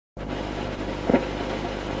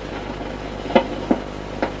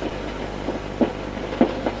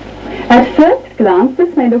At first glance,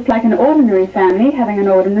 this may look like an ordinary family having an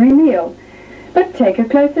ordinary meal, but take a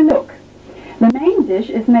closer look. The main dish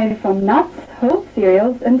is made from nuts, whole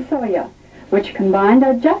cereals and soya, which combined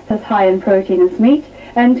are just as high in protein as meat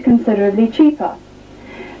and considerably cheaper.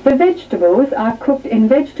 The vegetables are cooked in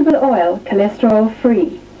vegetable oil,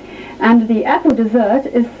 cholesterol-free, and the apple dessert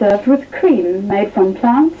is served with cream made from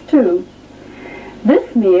plants too.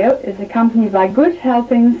 This meal is accompanied by good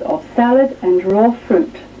helpings of salad and raw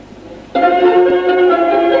fruit. The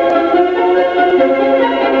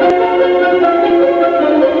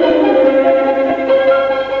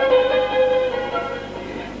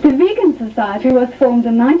Vegan Society was formed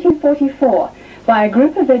in 1944 by a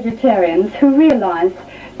group of vegetarians who realized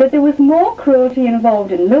that there was more cruelty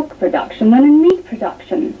involved in milk production than in meat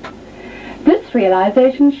production. This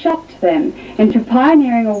realization shocked them into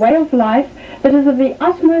pioneering a way of life that is of the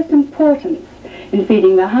utmost importance in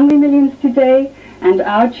feeding the hungry millions today and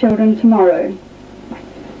our children tomorrow.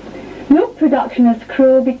 Milk production is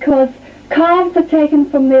cruel because calves are taken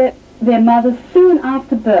from their mothers soon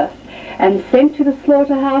after birth and sent to the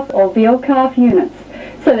slaughterhouse or veal calf units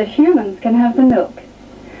so that humans can have the milk.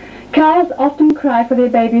 Cows often cry for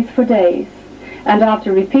their babies for days, and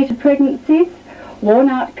after repeated pregnancies,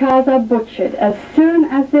 worn-out cows are butchered as soon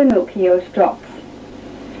as their milk yield drops.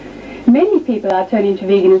 Many people are turning to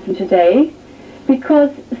veganism today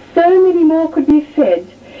because so many more could be fed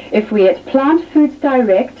if we ate plant foods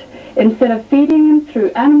direct instead of feeding them through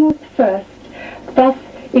animals first, thus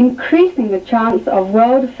increasing the chance of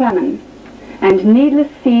world famine and needless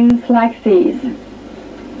scenes like these.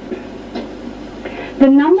 The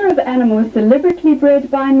number of animals deliberately bred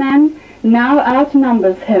by man now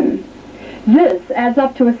outnumbers him. This adds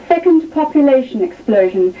up to a second population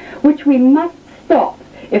explosion, which we must stop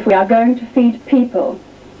if we are going to feed people.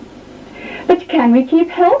 But can we keep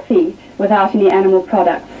healthy without any animal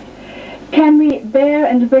products? Can we bear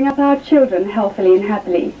and bring up our children healthily and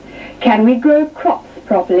happily? Can we grow crops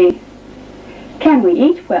properly? Can we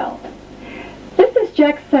eat well? This is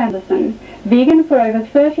Jack Sanderson, vegan for over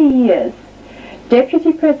 30 years,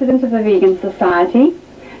 Deputy President of the Vegan Society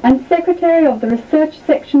and Secretary of the Research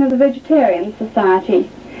Section of the Vegetarian Society.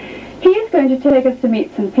 He is going to take us to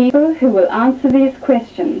meet some people who will answer these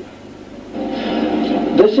questions.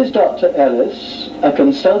 This is Dr. Ellis, a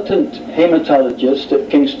consultant hematologist at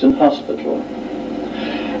Kingston Hospital.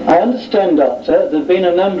 I understand, Doctor, there have been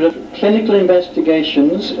a number of clinical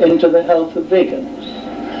investigations into the health of vegans.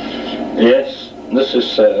 Yes, this is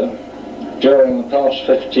so. During the past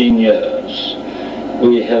 15 years,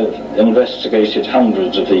 we have investigated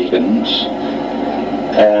hundreds of vegans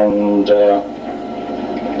and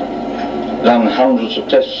done hundreds of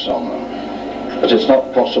tests on them. But it's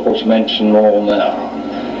not possible to mention more now.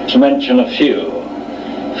 To mention a few,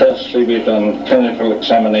 firstly we've done clinical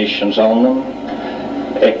examinations on them,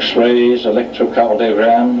 x-rays,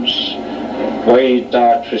 electrocardiograms, weighed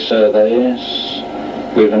dietary surveys,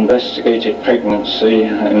 we've investigated pregnancy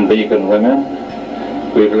in vegan women,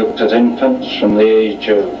 we've looked at infants from the age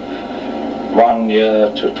of 1 year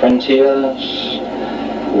to 20 years,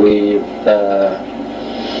 we've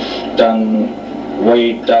done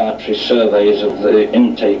weighed dietary surveys of the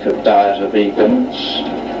intake of diet of vegans,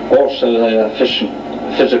 also their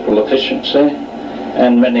physical efficiency,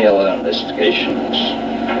 and many other investigations.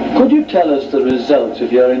 Could you tell us the result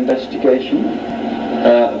of your investigation?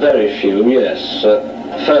 Very few, yes.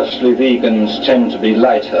 Firstly, vegans tend to be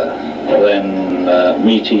lighter than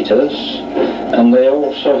meat eaters, and they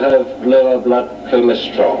also have lower blood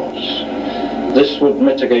cholesterols. This would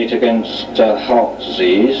mitigate against heart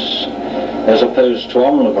disease, as opposed to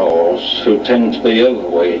omnivores who tend to be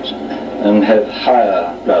overweight and have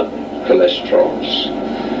higher blood cholesterols.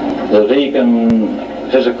 The vegan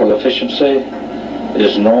physical efficiency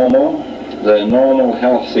is normal. They're normal,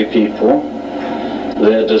 healthy people.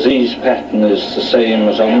 Their disease pattern is the same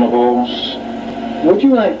as omnivores. Would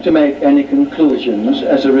you like to make any conclusions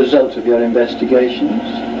as a result of your investigations?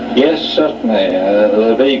 Yes, certainly.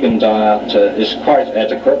 The vegan diet is quite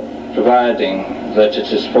adequate, providing that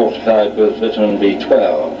it is fortified with vitamin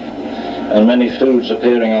B12. And many foods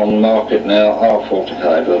appearing on the market now are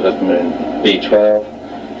fortified with vitamin B12,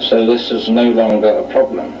 so this is no longer a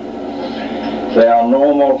problem. They are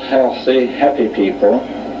normal, healthy, happy people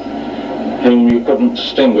whom you couldn't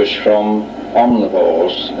distinguish from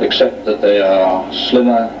omnivores, except that they are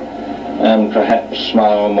slimmer and perhaps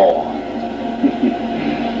smile more.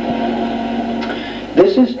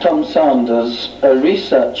 This is Tom Sanders, a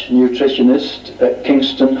research nutritionist at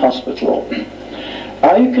Kingston Hospital.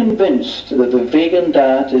 Are you convinced that the vegan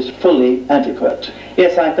diet is fully adequate?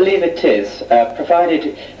 Yes, I believe it is,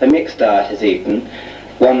 provided a mixed diet is eaten.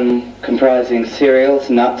 one comprising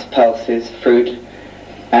cereals, nuts, pulses, fruit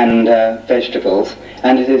and vegetables,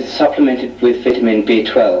 and it is supplemented with vitamin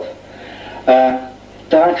B12.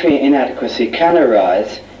 Dietary inadequacy can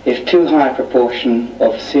arise if too high a proportion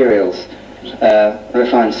of cereals,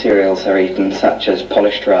 refined cereals, are eaten, such as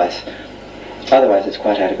polished rice. Otherwise it's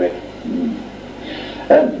quite adequate.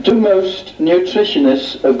 Do most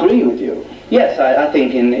nutritionists agree with you? Yes, I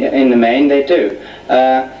think in the main they do.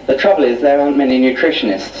 The trouble is there aren't many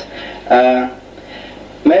nutritionists.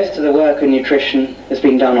 Most of the work in nutrition has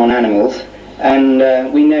been done on animals,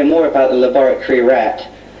 and we know more about the laboratory rat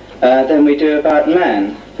than we do about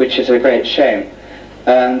man, which is a great shame.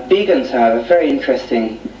 Vegans, however, are a very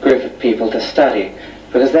interesting group of people to study,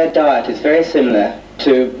 because their diet is very similar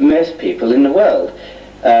to most people in the world,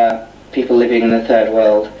 people living in the third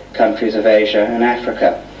world countries of Asia and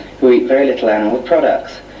Africa, who eat very little animal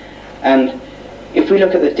products. And if we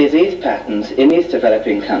look at the disease patterns in these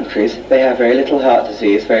developing countries, they have very little heart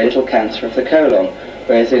disease, very little cancer of the colon,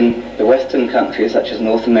 whereas in the Western countries, such as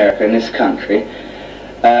North America and this country,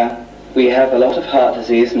 we have a lot of heart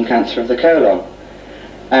disease and cancer of the colon.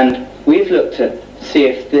 And we've looked to see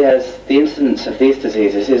if the incidence of these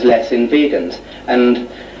diseases is less in vegans, and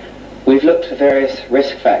we've looked for various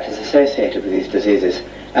risk factors associated with these diseases,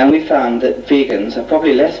 and we found that vegans are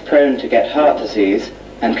probably less prone to get heart disease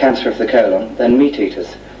and cancer of the colon than meat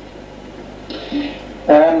eaters.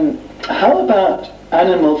 How about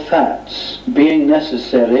animal fats being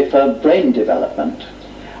necessary for brain development?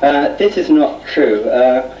 This is not true.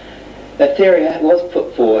 A theory was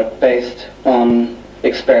put forward based on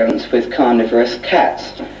experiments with carnivorous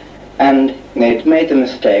cats, and they'd made the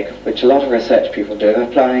mistake, which a lot of research people do, of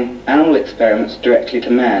applying animal experiments directly to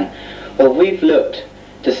man. Well, we've looked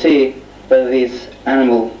to see whether these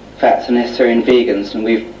animal fats are necessary in vegans, and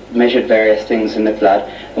we've measured various things in the blood,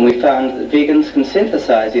 and we found that vegans can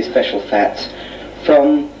synthesize these special fats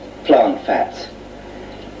from plant fats.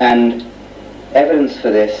 And evidence for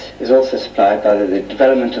this is also supplied by the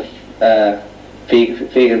development of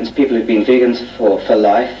vegans, people who've been vegans for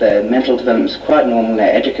life. Their mental development is quite normal,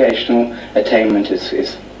 their educational attainment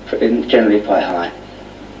is generally quite high.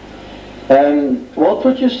 What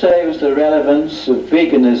would you say was the relevance of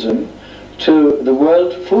veganism to the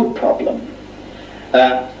world food problem?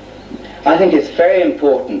 I think it's very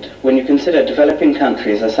important when you consider developing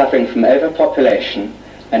countries are suffering from overpopulation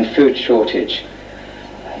and food shortage.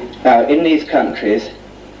 Now, in these countries,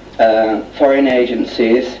 foreign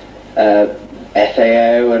agencies,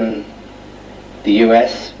 FAO and the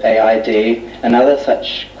US, AID, and other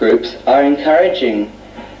such groups are encouraging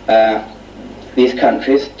these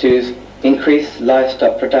countries to increase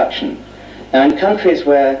livestock production. Now, in countries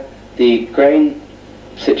where the grain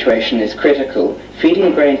situation is critical,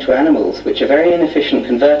 feeding grain to animals, which are very inefficient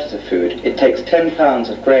converters of food, it takes 10 pounds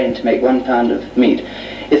of grain to make 1 pound of meat,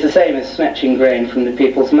 is the same as snatching grain from the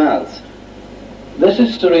people's mouths. This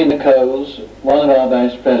is Serena Coles, one of our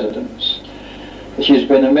vice presidents. She's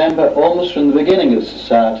been a member almost from the beginning of the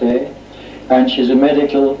society, and she's a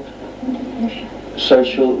medical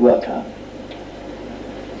social worker.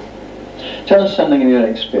 Tell us something of your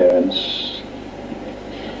experience.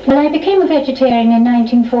 Well, I became a vegetarian in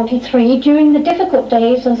 1943 during the difficult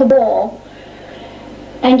days of the war.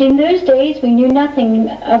 And in those days we knew nothing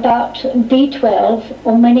about B12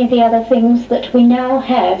 or many of the other things that we now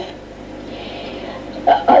have.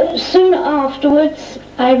 Soon afterwards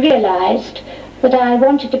I realized that I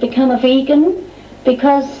wanted to become a vegan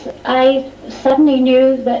because I suddenly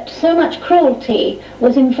knew that so much cruelty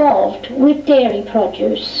was involved with dairy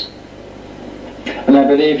produce. And I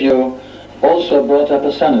believe you also brought up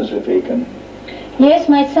a son as a vegan. Yes,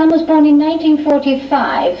 my son was born in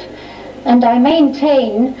 1945, and I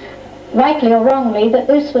maintain, rightly or wrongly, that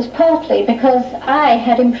this was partly because I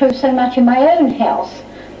had improved so much in my own health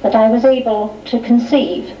that I was able to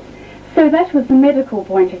conceive. So that was the medical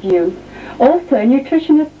point of view. Also,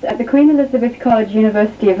 nutritionists at the Queen Elizabeth College,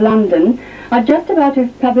 University of London, are just about to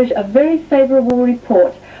publish a very favourable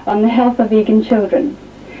report on the health of vegan children.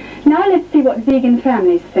 Now let's see what vegan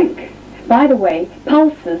families think. By the way,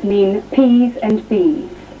 pulses mean peas and bees.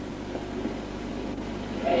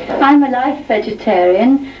 I'm a life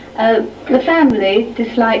vegetarian. The family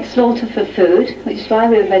disliked slaughter for food, which is why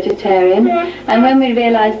we were vegetarian, and when we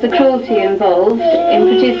realised the cruelty involved in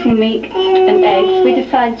producing meat and eggs, we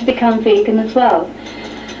decided to become vegan as well.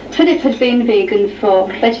 Philip had been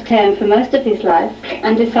vegetarian for most of his life,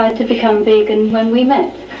 and decided to become vegan when we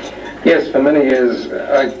met. Yes, for many years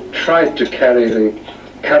I tried to carry the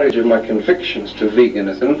courage of my convictions to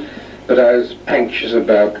veganism, but I was anxious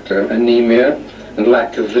about anemia and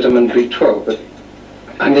lack of vitamin B12, but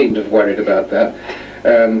I needn't have worried about that.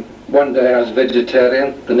 One day I was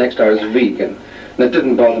vegetarian, the next I was vegan, and it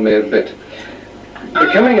didn't bother me a bit.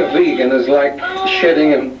 Becoming a vegan is like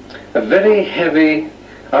shedding a very heavy,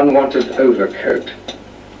 unwanted overcoat.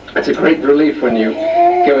 It's a great relief when you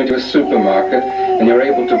go into a supermarket and you're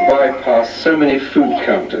able to bypass so many food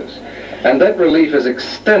counters. And that relief is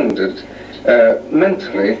extended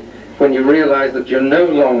mentally when you realize that you're no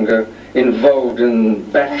longer involved in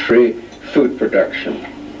battery food production.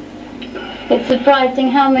 It's surprising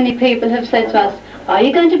how many people have said to us, are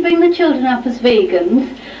you going to bring the children up as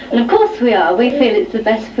vegans? And of course we are. We feel it's the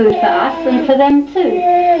best food for us and for them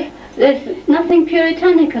too. There's nothing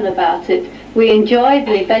puritanical about it. We enjoy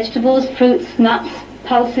the vegetables, fruits, nuts,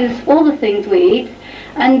 pulses, all the things we eat,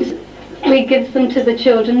 and we give them to the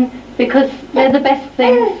children because they're the best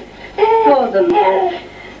things for them.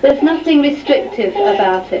 There's nothing restrictive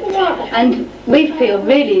about it, and we feel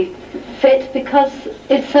really fit because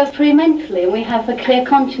it's so free mentally and we have a clear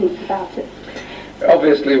conscience about it.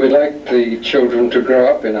 Obviously we like the children to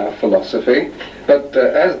grow up in our philosophy, but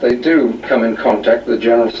as they do come in contact with the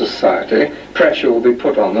general society, pressure will be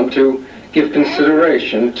put on them to give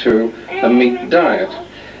consideration to a meat diet.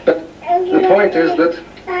 But the point is that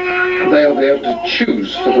they'll be able to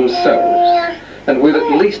choose for themselves, and we'll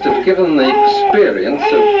at least have given the experience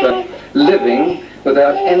of living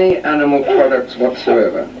without any animal products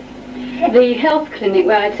whatsoever. The health clinic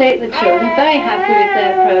where I take the children, very happy with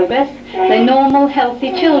their progress. They're normal,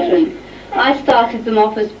 healthy children. I started them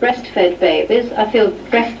off as breastfed babies. I feel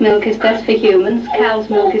breast milk is best for humans, cow's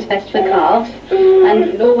milk is best for calves, and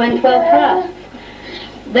it all went well for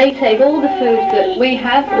us. They take all the food that we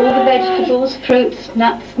have, all the vegetables, fruits,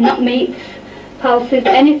 nuts, nut meats, pulses,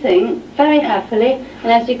 anything, very happily,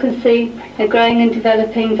 and as you can see, they're growing and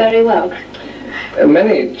developing very well.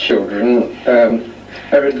 Many children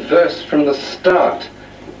are adverse from the start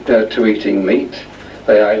to eating meat.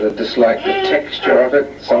 They either dislike the texture of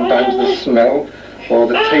it, sometimes the smell, or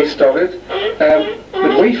the taste of it.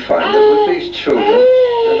 But we find that with these children,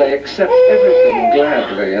 they accept everything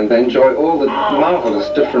gladly and they enjoy all the marvelous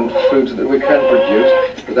different foods that we can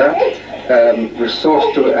produce without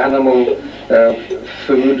resource to animal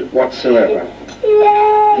food whatsoever.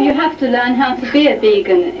 You have to learn how to be a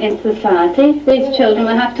vegan in society. These children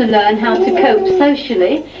will have to learn how to cope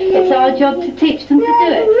socially. It's our job to teach them to do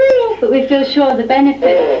it. But we feel sure the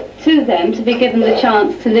benefit to them to be given the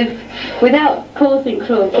chance to live without causing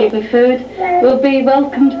cruelty with food will be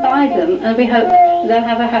welcomed by them, and we hope they'll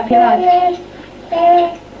have a happy life.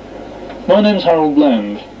 My name's Harold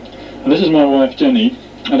Bland, and this is my wife Jenny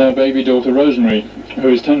and our baby daughter Rosemary, who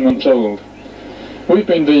is 10 months old. We've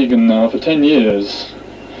been vegan now for 10 years,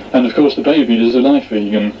 and of course the baby is a life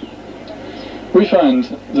vegan. We find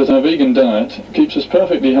that our vegan diet keeps us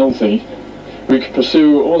perfectly healthy. We can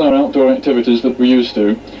pursue all our outdoor activities that we used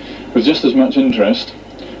to with just as much interest.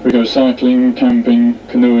 We go cycling, camping,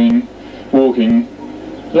 canoeing, walking,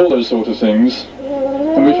 all those sort of things.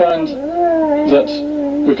 And we find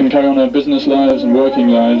that we can carry on our business lives and working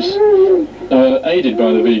lives aided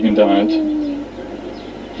by the vegan diet.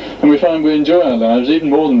 And we find we enjoy our lives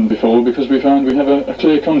even more than before because we find we have a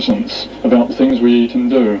clear conscience about the things we eat and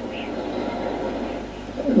do.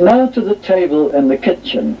 Now to the table and the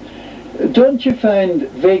kitchen. Don't you find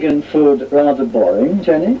vegan food rather boring,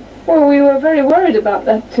 Jenny? Well, we were very worried about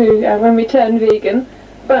that too when we turned vegan,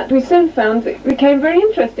 but we soon found it became very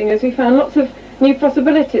interesting as we found lots of new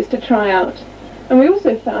possibilities to try out. And we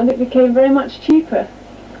also found it became very much cheaper.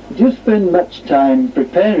 Do you spend much time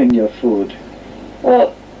preparing your food?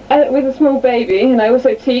 Well, with a small baby, and I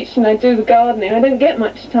also teach and I do the gardening, I don't get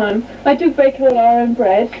much time. I do bake all our own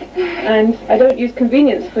bread, and I don't use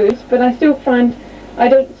convenience foods, but I still find I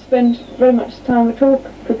don't spend very much time at all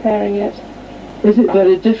preparing it. Is it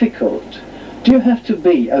very difficult? Do you have to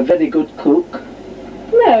be a very good cook?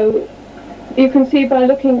 No. You can see by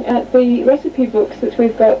looking at the recipe books that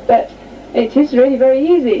we've got that it is really very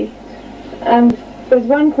easy. And there's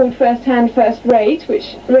one called First Hand, First Rate,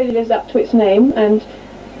 which really lives up to its name and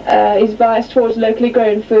is biased towards locally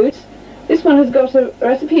grown foods. This one has got a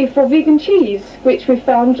recipe for vegan cheese, which we've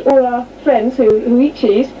found all our friends who eat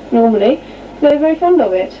cheese normally, they're very fond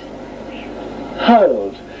of it.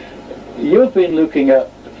 Harold, you've been looking at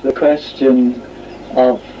the question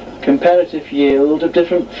of comparative yield of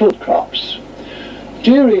different food crops.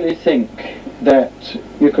 Do you really think that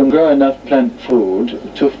you can grow enough plant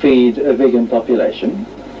food to feed a vegan population?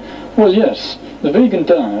 Well, yes. The vegan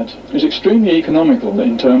diet is extremely economical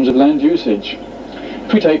in terms of land usage.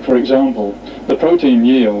 If we take, for example, the protein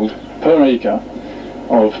yield per acre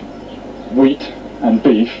of wheat and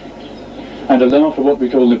beef, and allow for what we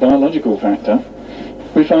call the biological factor,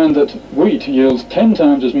 we find that wheat yields 10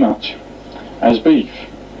 times as much as beef.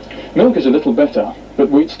 Milk is a little better, but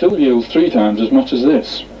wheat still yields 3 times as much as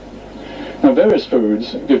this. Now, various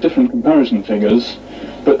foods give different comparison figures,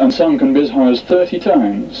 and some can be as high as 30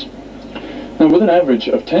 times. Now, with an average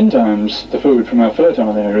of 10 times the food from our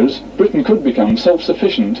fertile areas, Britain could become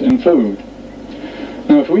self-sufficient in food.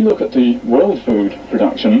 Now, if we look at the world food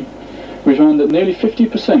production, we find that nearly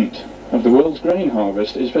 50% of the world's grain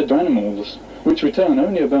harvest is fed to animals, which return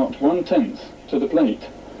only about 1/10 to the plate.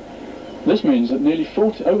 This means that nearly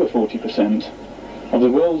over 40% of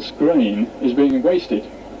the world's grain is being wasted,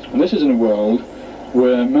 and this is in a world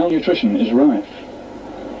where malnutrition is rife.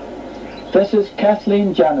 This is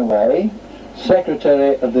Kathleen Janaway,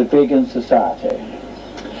 Secretary of the Vegan Society.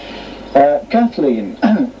 Kathleen,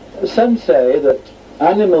 some say that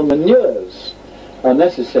animal manures are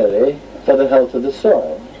necessary for the health of the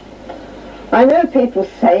soil. I know people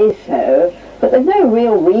say so, but there's no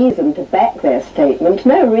real reason to back their statement,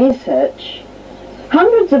 no research.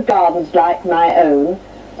 Hundreds of gardens like my own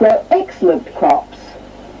grow excellent crops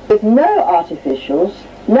with no artificials,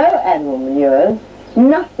 no animal manure,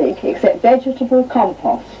 nothing except vegetable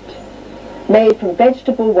compost made from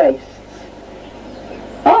vegetable wastes.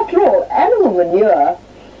 After all, animal manure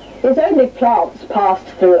is only plants passed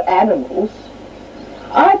through animals.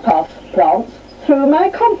 I pass plants through my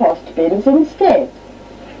compost bins instead.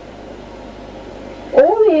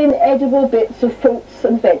 All the inedible bits of fruits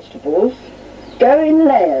and vegetables go in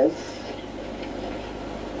layers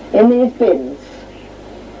in these bins.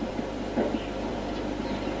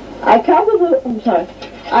 I cover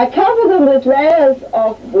them with layers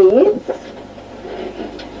of weeds,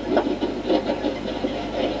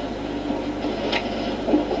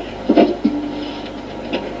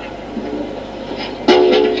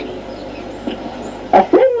 a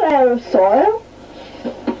thin layer of soil,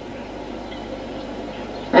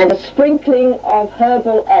 and a sprinkling of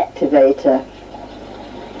herbal activator.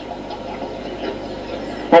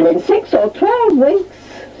 And in 6 or 12 weeks,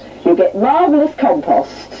 you get marvellous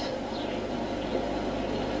compost.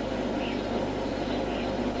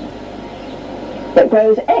 That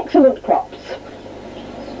grows excellent crops.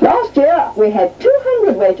 Last year we had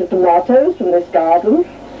 200 weight of tomatoes from this garden,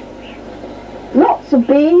 lots of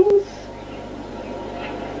beans,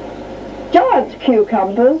 giant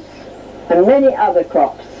cucumbers and many other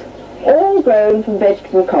crops, all grown from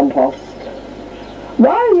vegetable compost.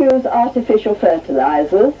 Why use artificial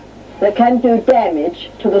fertilizers that can do damage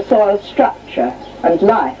to the soil's structure and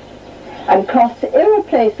life and cost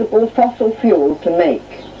irreplaceable fossil fuel to make?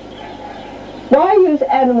 Why use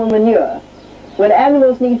animal manure when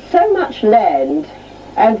animals need so much land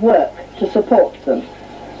and work to support them,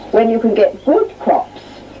 when you can get good crops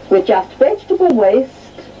with just vegetable waste,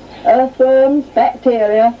 earthworms,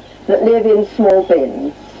 bacteria that live in small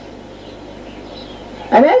bins?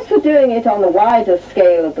 And as for doing it on the wider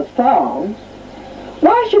scale of the farm,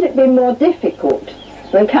 why should it be more difficult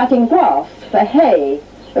than cutting grass for hay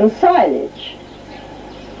and silage?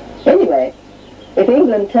 Anyway, if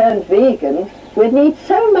England turned vegan, we'd need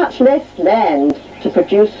so much less land to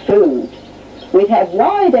produce food. We'd have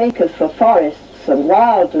wide acres for forests and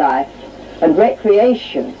wildlife and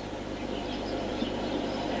recreation.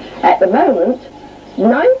 At the moment,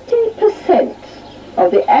 90%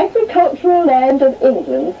 of the agricultural land of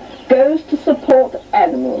England goes to support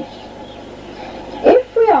animals.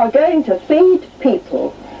 If we are going to feed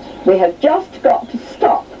people, we have just got to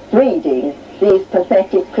stop breeding these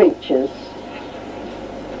pathetic creatures.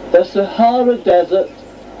 The Sahara Desert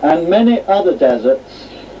and many other deserts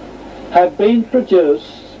have been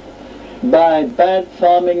produced by bad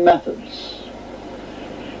farming methods.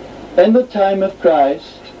 In the time of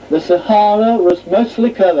Christ, the Sahara was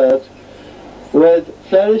mostly covered with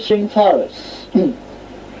flourishing forests.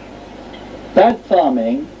 Bad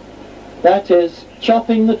farming, that is,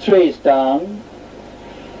 chopping the trees down,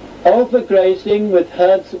 overgrazing with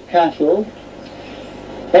herds of cattle,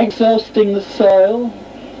 exhausting the soil,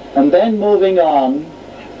 and then moving on,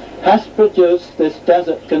 has produced this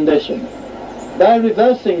desert condition. By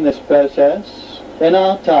reversing this process in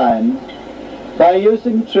our time, by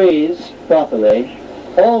using trees properly,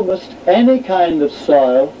 almost any kind of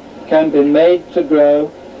soil can be made to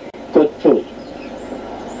grow good food.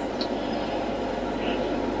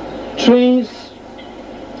 Trees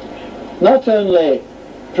not only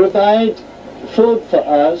provide food for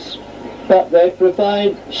us, but they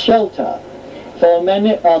provide shelter for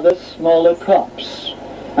many other smaller crops,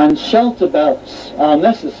 and shelter belts are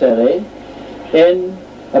necessary in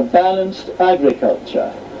a balanced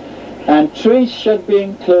agriculture, and trees should be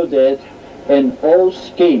included in all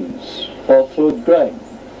schemes for food growing.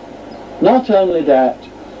 Not only that,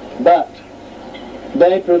 but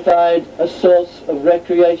they provide a source of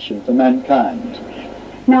recreation for mankind.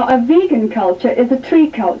 Now, a vegan culture is a tree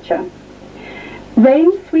culture.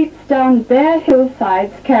 Rain sweeps down bare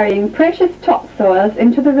hillsides carrying precious topsoils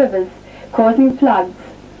into the rivers, causing floods.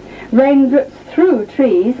 Rain drips through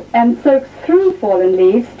trees and soaks through fallen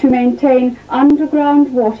leaves to maintain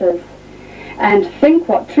underground waters. And think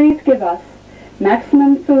what trees give us: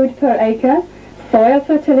 maximum food per acre, soil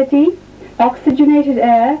fertility, oxygenated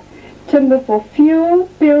air, timber for fuel,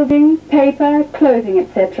 building, paper, clothing,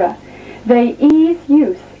 etc. They ease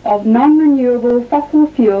use of non-renewable fossil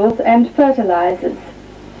fuels and fertilizers.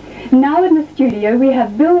 Now in the studio we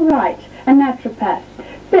have Bill Wright, a naturopath.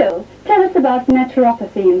 Bill, tell us about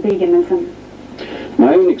naturopathy and veganism.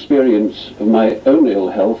 My own experience of my own ill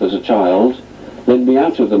health as a child led me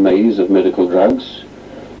out of the maze of medical drugs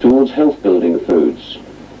towards health-building foods.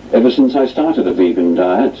 Ever since I started a vegan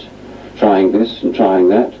diet, trying this and trying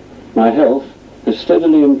that, my health has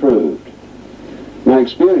steadily improved. My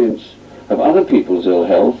experience of other people's ill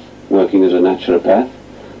health, working as a naturopath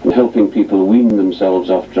and helping people wean themselves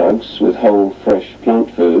off drugs with whole, fresh plant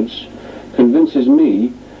foods, convinces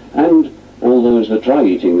me and all those that try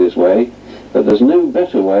eating this way that there's no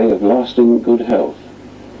better way of lasting good health.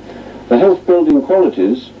 The health-building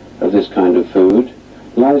qualities of this kind of food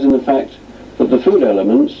lies in the fact that the food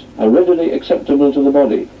elements are readily acceptable to the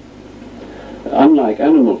body, unlike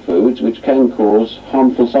animal foods which can cause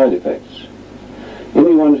harmful side effects.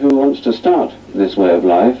 Anyone who wants to start this way of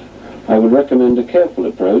life, I would recommend a careful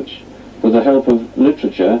approach with the help of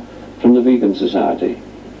literature from the Vegan Society.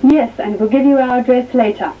 Yes, and we'll give you our address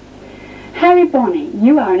later. Harry Bonney,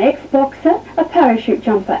 you are an ex-boxer, a parachute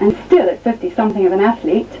jumper, and still at 50-something of an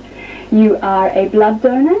athlete. You are a blood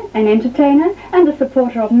donor, an entertainer, and a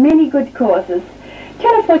supporter of many good causes.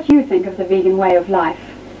 Tell us what you think of the vegan way of life.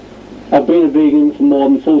 I've been a vegan for more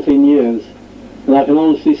than 14 years, and I can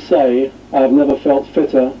honestly say I have never felt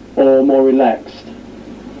fitter or more relaxed.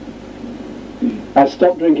 I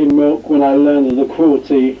stopped drinking milk when I learned of the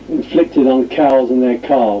cruelty inflicted on cows and their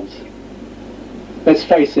calves. Let's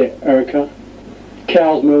face it, Erica,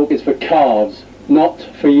 cow's milk is for calves, not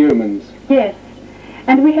for humans. Yes,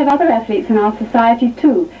 and we have other athletes in our society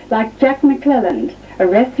too, like Jack McClelland, a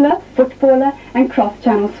wrestler, footballer, and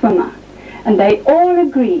cross-channel swimmer. And they all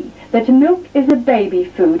agree that milk is a baby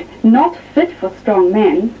food, not fit for strong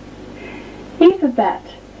men. Eva Batt.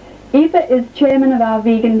 Eva is chairman of our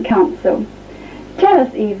vegan council. Tell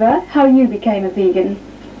us, Eva, how you became a vegan.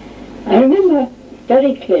 I remember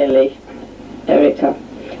very clearly, Erica,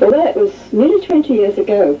 although it was nearly 20 years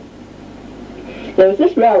ago. There was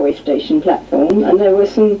this railway station platform and there were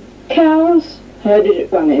some cows herded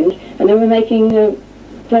at one end and they were making a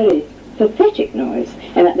very pathetic noise,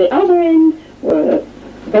 and at the other end were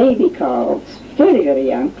baby calves, very, very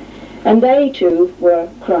young, and they too were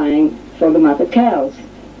crying for the mother cows.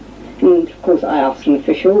 And of course I asked an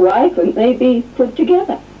official why couldn't they be put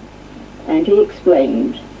together, and he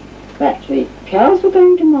explained that the cows were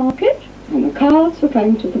going to market and the calves were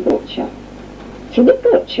going to the butcher. To the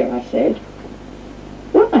butcher, I said.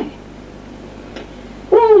 Why?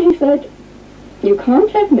 Well, he said, you can't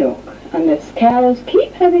have milk unless cows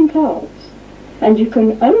keep having calves, and you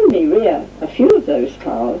can only rear a few of those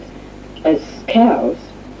calves as cows.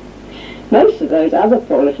 Most of those other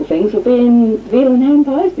poor little things will be in veal and ham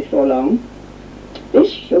pies before long. This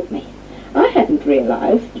shook me. I hadn't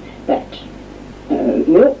realised that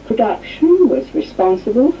milk production was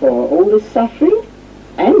responsible for all this suffering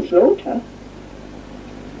and slaughter.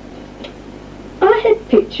 I had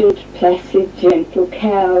pictured placid, gentle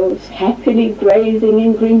cows happily grazing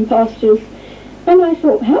in green pastures, and I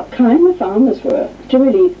thought how kind the farmers were to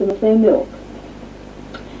relieve them of their milk.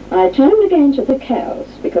 I turned again to the cows,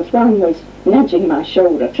 because one was nudging my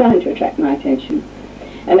shoulder, trying to attract my attention.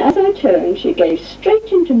 And as I turned, she gazed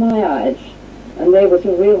straight into my eyes, and there was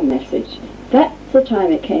a real message. That's the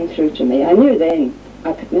time it came through to me. I knew then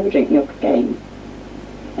I could never drink milk again.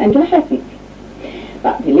 And I hadn't.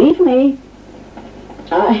 But believe me,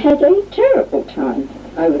 I had a terrible time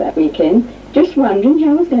over that weekend, just wondering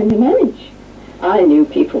how I was going to manage. I knew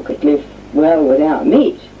people could live well without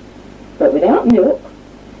meat, but without milk,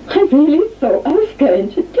 I really thought I was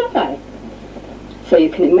going to die. So you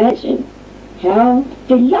can imagine how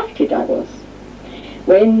delighted I was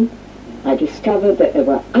when I discovered that there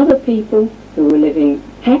were other people who were living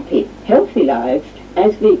happy, healthy lives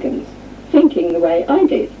as vegans, thinking the way I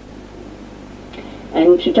did.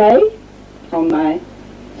 And today, on my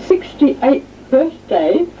 68th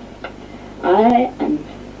birthday, I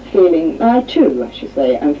too,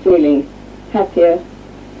 am feeling happier,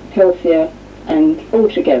 healthier, and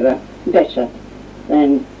altogether better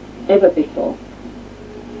than ever before.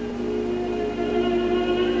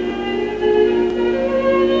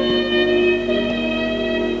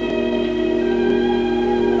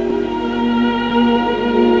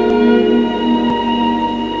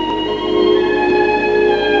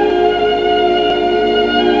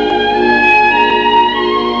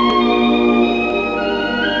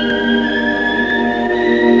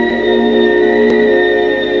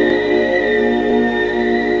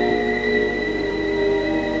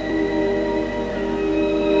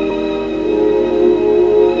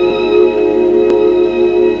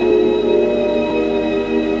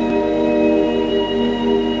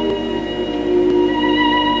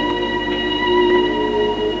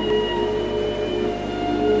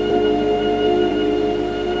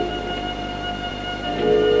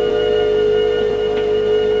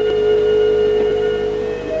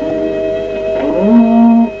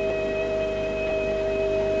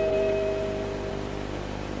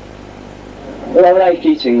 Well, I like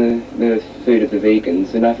eating the food of the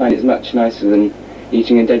vegans, and I find it's much nicer than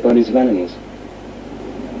eating the dead bodies of animals.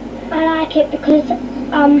 I like it because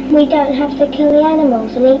we don't have to kill the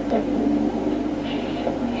animals and eat them.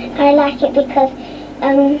 I like it because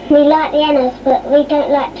we like the animals, but we don't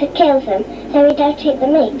like to kill them, so we don't eat the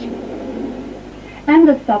meat. And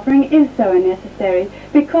the suffering is so unnecessary,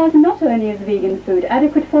 because not only is vegan food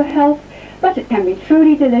adequate for health, but it can be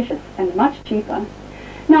truly delicious and much cheaper.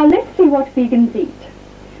 Now let's see what vegans eat.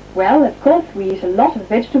 Well, of course we eat a lot of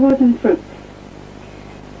vegetables and fruits.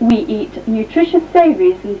 We eat nutritious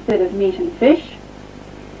savouries instead of meat and fish.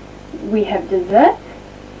 We have desserts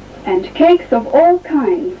and cakes of all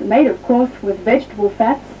kinds, made of course with vegetable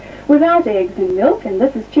fats, without eggs and milk, and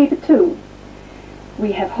this is cheaper too.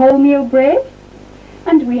 We have wholemeal bread,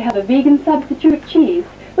 and we have a vegan substitute cheese,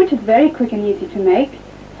 which is very quick and easy to make,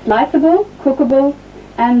 sliceable, cookable,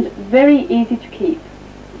 and very easy to keep.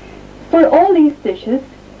 For all these dishes,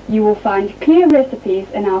 you will find clear recipes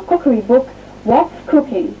in our cookery book, What's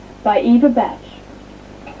Cooking, by Eva Batch.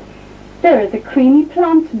 There is a creamy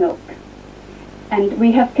plant milk, and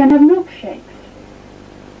we can have milkshakes.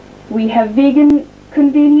 We have vegan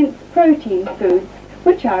convenience protein foods,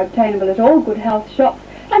 which are obtainable at all good health shops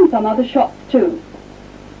and some other shops too.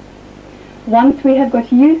 Once we have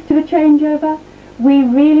got used to the changeover, we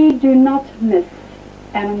really do not miss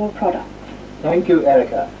animal products. Thank you,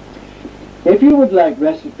 Erica. If you would like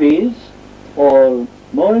recipes or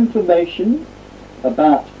more information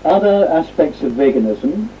about other aspects of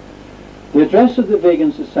veganism, the address of the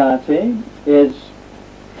Vegan Society is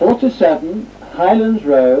 47 Highlands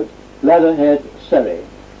Road, Leatherhead, Surrey.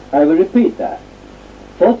 I will repeat that.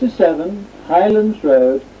 47 Highlands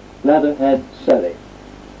Road, Leatherhead, Surrey.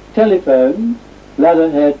 Telephone,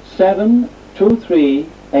 Leatherhead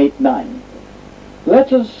 72389.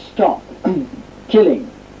 Let us stop killing.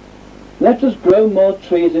 Let us grow more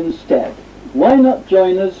trees instead. Why not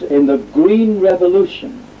join us in the green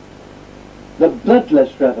revolution, the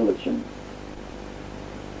bloodless revolution?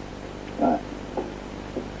 Right.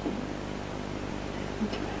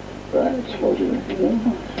 Right,